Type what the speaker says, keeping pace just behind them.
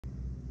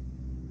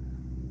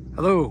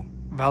Hello,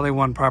 Valley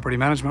One Property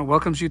Management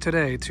welcomes you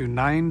today to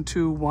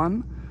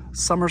 921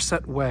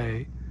 Somerset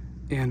Way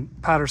in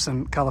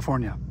Patterson,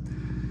 California.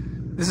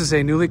 This is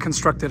a newly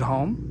constructed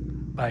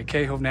home by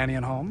K.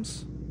 Hovnanian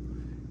Homes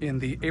in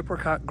the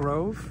Apricot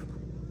Grove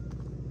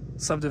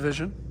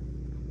subdivision.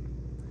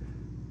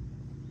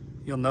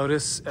 You'll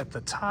notice at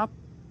the top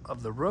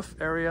of the roof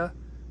area,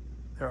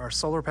 there are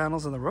solar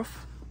panels on the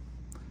roof,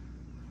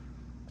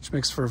 which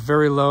makes for a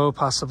very low,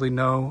 possibly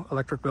no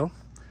electric bill.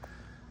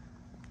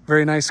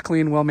 Very nice,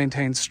 clean,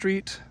 well-maintained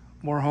street.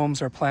 More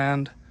homes are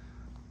planned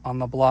on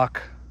the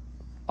block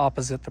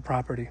opposite the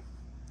property.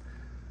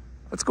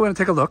 Let's go in and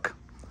take a look.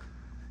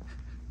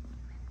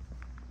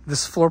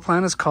 This floor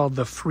plan is called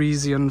the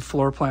Frisian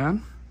floor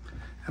plan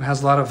and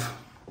has a lot of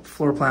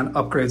floor plan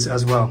upgrades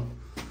as well.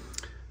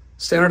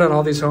 Standard on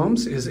all these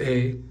homes is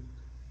a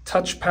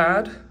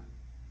touchpad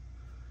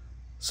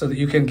so that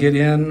you can get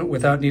in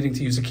without needing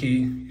to use a key.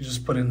 You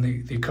just put in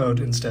the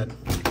code instead.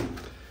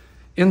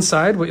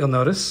 Inside, what you'll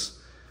notice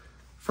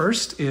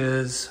first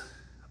is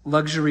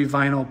luxury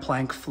vinyl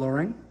plank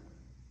flooring.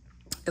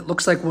 It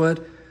looks like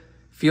wood,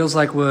 feels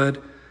like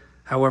wood.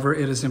 However,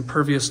 it is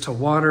impervious to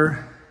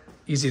water,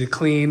 easy to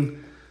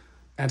clean,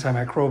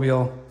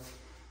 antimicrobial,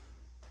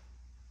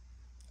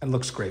 and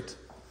looks great.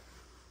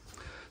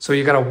 So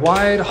you got a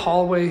wide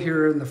hallway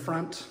here in the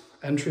front,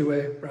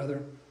 entryway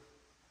rather.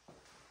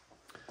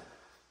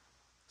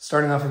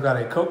 Starting off, we've got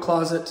a coat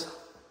closet,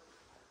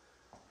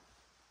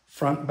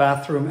 front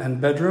bathroom and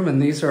bedroom,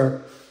 and these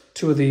are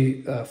two of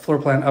the floor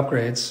plan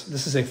upgrades.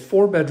 This is a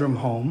 4-bedroom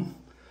home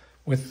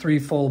with 3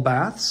 full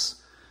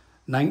baths,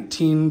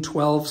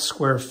 1912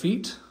 square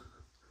feet.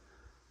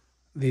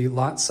 The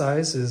lot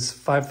size is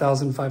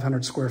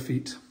 5,500 square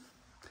feet.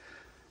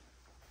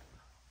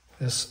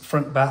 This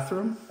front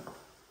bathroom,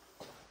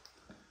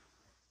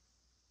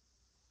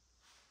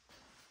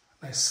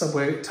 nice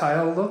subway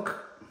tile look.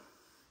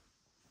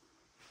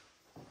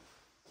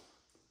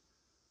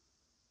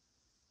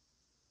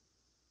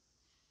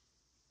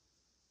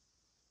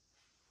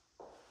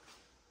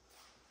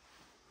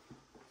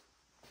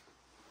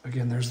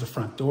 Again, there's the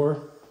front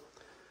door.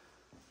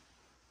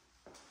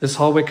 This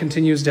hallway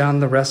continues down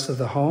the rest of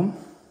the home,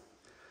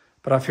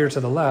 but off here to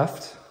the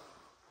left,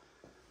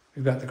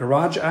 we've got the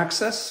garage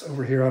access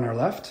over here on our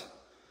left.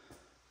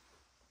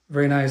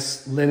 Very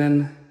nice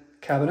linen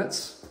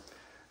cabinets.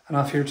 And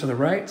off here to the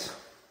right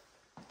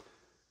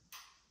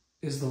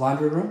is the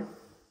laundry room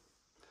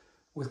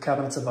with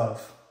cabinets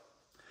above.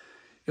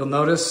 You'll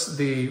notice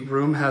the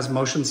room has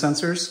motion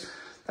sensors.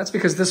 That's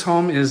because this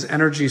home is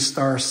Energy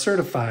Star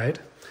certified.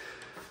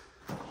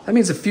 That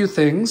means a few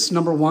things.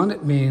 Number one,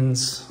 it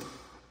means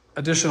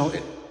additional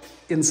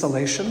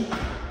insulation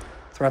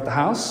throughout the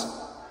house.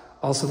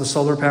 Also the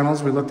solar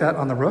panels we looked at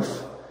on the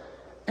roof.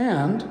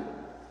 And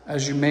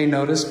as you may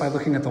notice by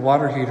looking at the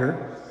water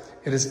heater,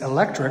 it is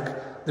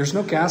electric. There's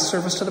no gas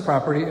service to the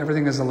property.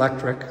 Everything is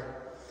electric.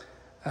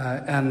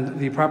 And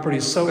the property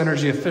is so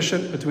energy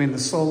efficient between the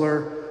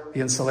solar,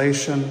 the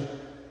insulation,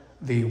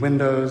 the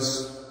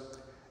windows,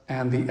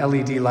 and the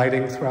LED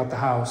lighting throughout the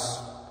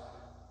house.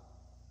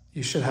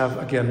 You should have,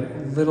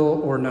 again,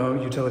 little or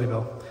no utility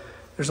bill.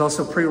 There's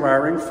also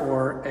pre-wiring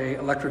for an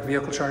electric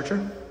vehicle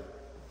charger.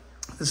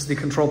 This is the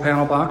control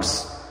panel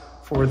box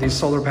for the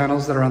solar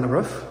panels that are on the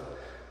roof.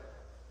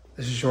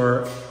 This is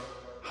your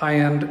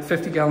high-end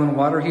 50-gallon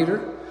water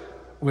heater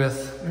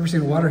with, I've never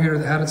seen a water heater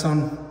that had its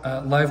own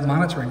live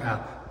monitoring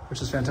app,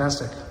 which is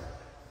fantastic.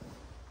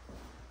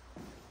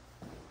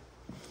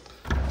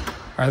 All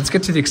right, let's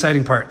get to the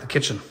exciting part, the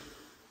kitchen.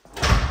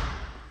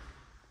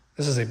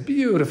 This is a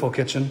beautiful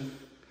kitchen.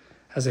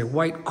 Has a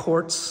white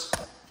quartz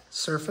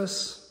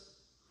surface.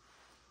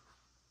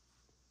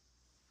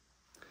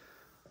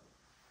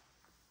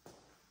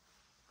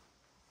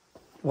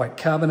 White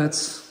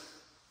cabinets,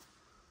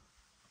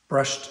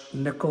 brushed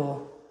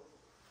nickel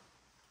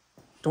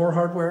door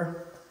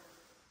hardware,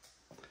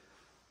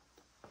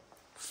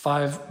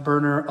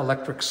 5-burner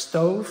electric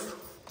stove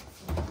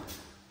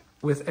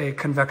with a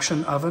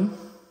convection oven,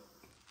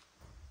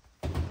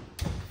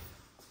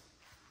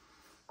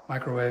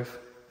 microwave.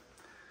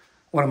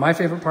 One of my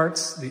favorite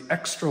parts, the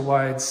extra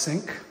wide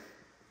sink.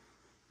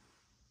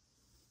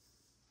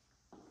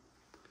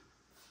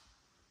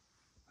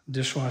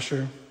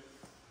 Dishwasher.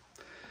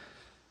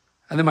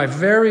 And then my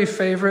very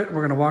favorite,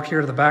 we're gonna walk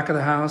here to the back of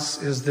the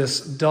house, is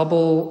this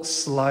double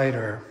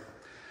slider.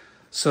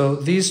 So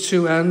these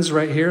two ends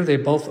right here, they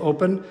both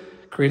open,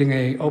 creating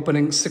an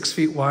opening 6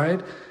 feet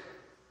wide.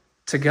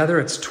 Together,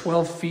 it's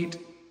 12 feet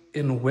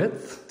in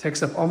width.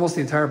 Takes up almost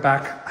the entire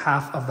back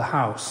half of the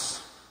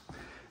house.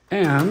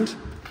 And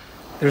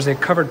there's a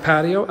covered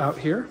patio out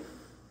here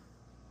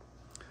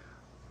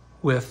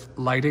with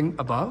lighting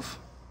above.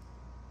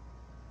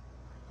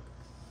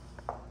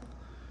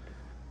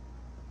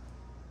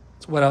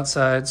 It's wet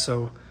outside,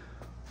 so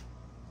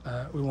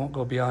we won't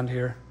go beyond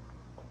here.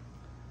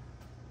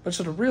 But it's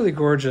a really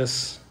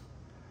gorgeous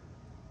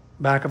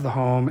back of the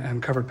home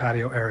and covered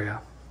patio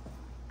area.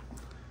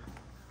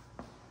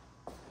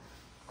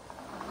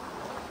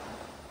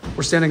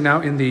 We're standing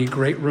now in the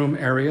great room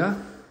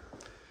area.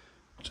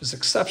 which is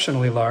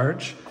exceptionally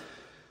large.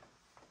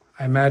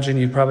 I imagine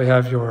you'd probably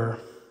have your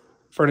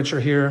furniture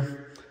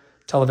here,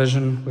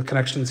 television with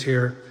connections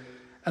here,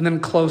 and then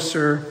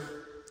closer,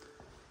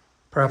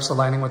 perhaps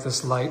aligning with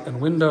this light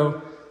and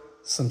window,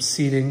 some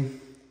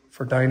seating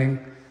for dining,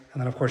 and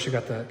then of course you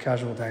got the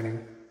casual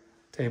dining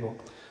table.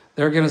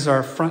 There again is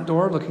our front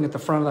door looking at the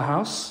front of the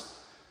house.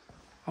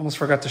 Almost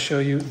forgot to show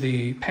you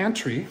the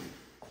pantry,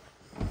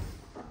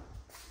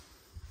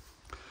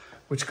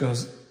 which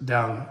goes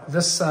down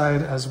this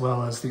side as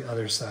well as the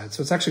other side.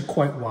 So it's actually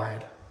quite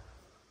wide.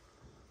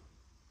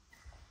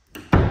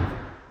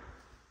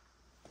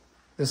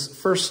 This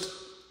first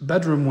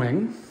bedroom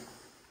wing,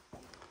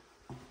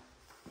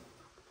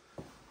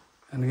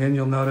 and again,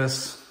 you'll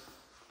notice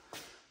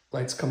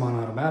lights come on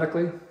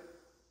automatically.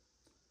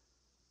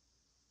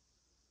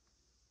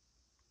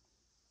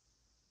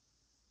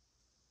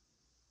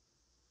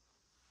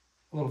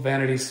 A little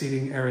vanity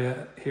seating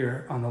area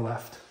here on the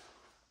left.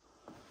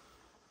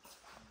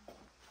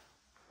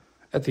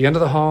 At the end of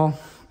the hall,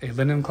 a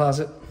linen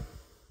closet.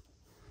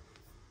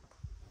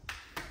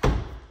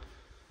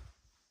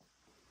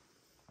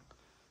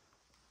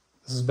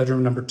 This is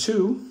bedroom number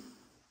 2.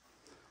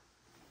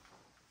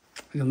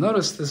 You'll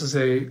notice this is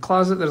a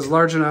closet that is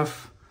large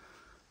enough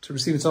to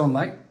receive its own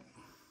light.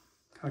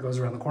 Kind of goes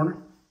around the corner.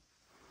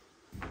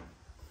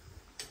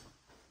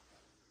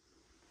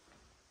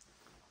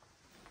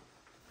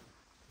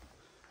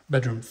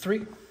 Bedroom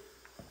 3.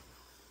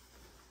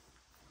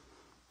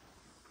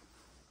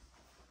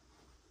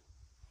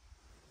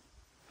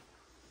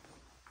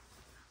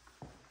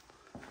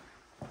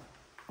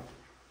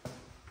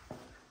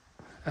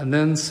 And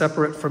then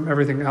separate from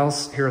everything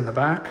else here in the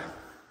back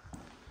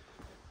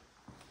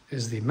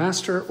is the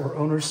master or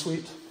owner's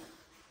suite.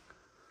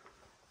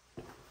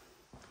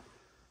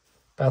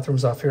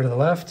 Bathroom's off here to the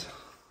left,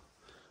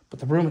 but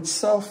the room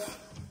itself,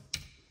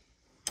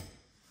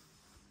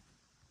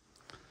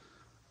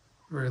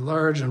 very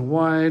large and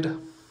wide.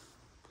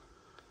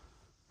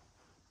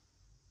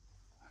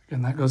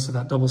 Again, that goes to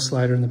that double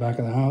slider in the back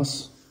of the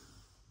house.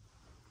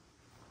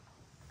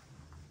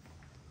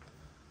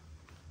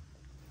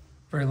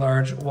 Very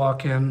large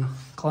walk-in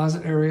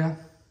closet area.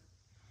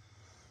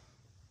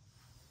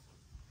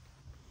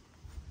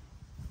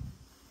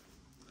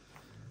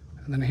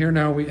 And then here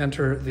now we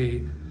enter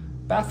the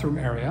bathroom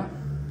area.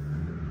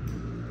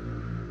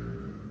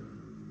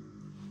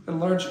 A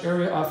large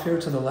area off here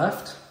to the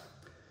left.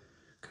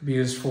 Could be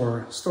used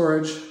for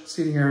storage,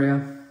 seating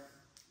area,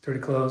 dirty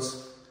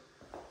clothes.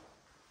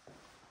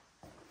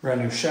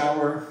 Brand new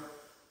shower.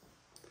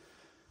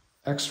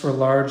 Extra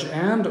large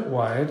and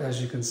wide,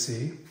 as you can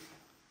see.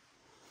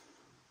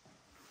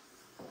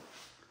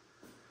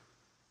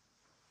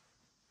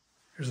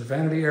 Here's the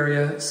vanity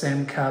area,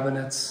 same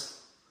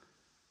cabinets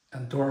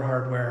and door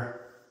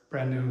hardware,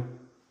 brand new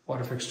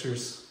water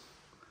fixtures.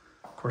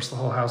 Of course, the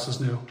whole house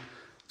is new.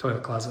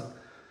 Toilet closet.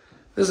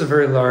 This is a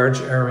very large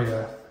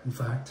area, in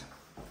fact.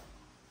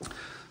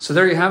 So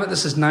there you have it.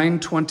 This is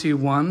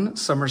 921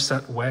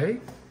 Somerset Way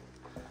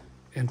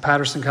in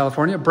Patterson,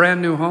 California.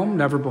 Brand new home,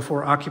 never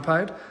before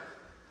occupied.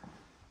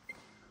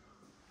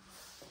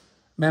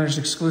 Managed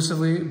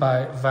exclusively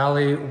by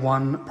Valley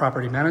One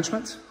Property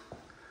Management.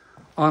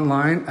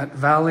 Online at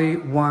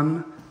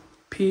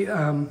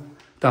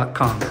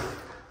valley1pm.com.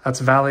 That's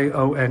valley,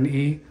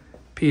 ONEPM.com.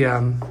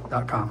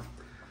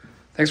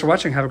 Thanks for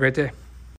watching. Have a great day.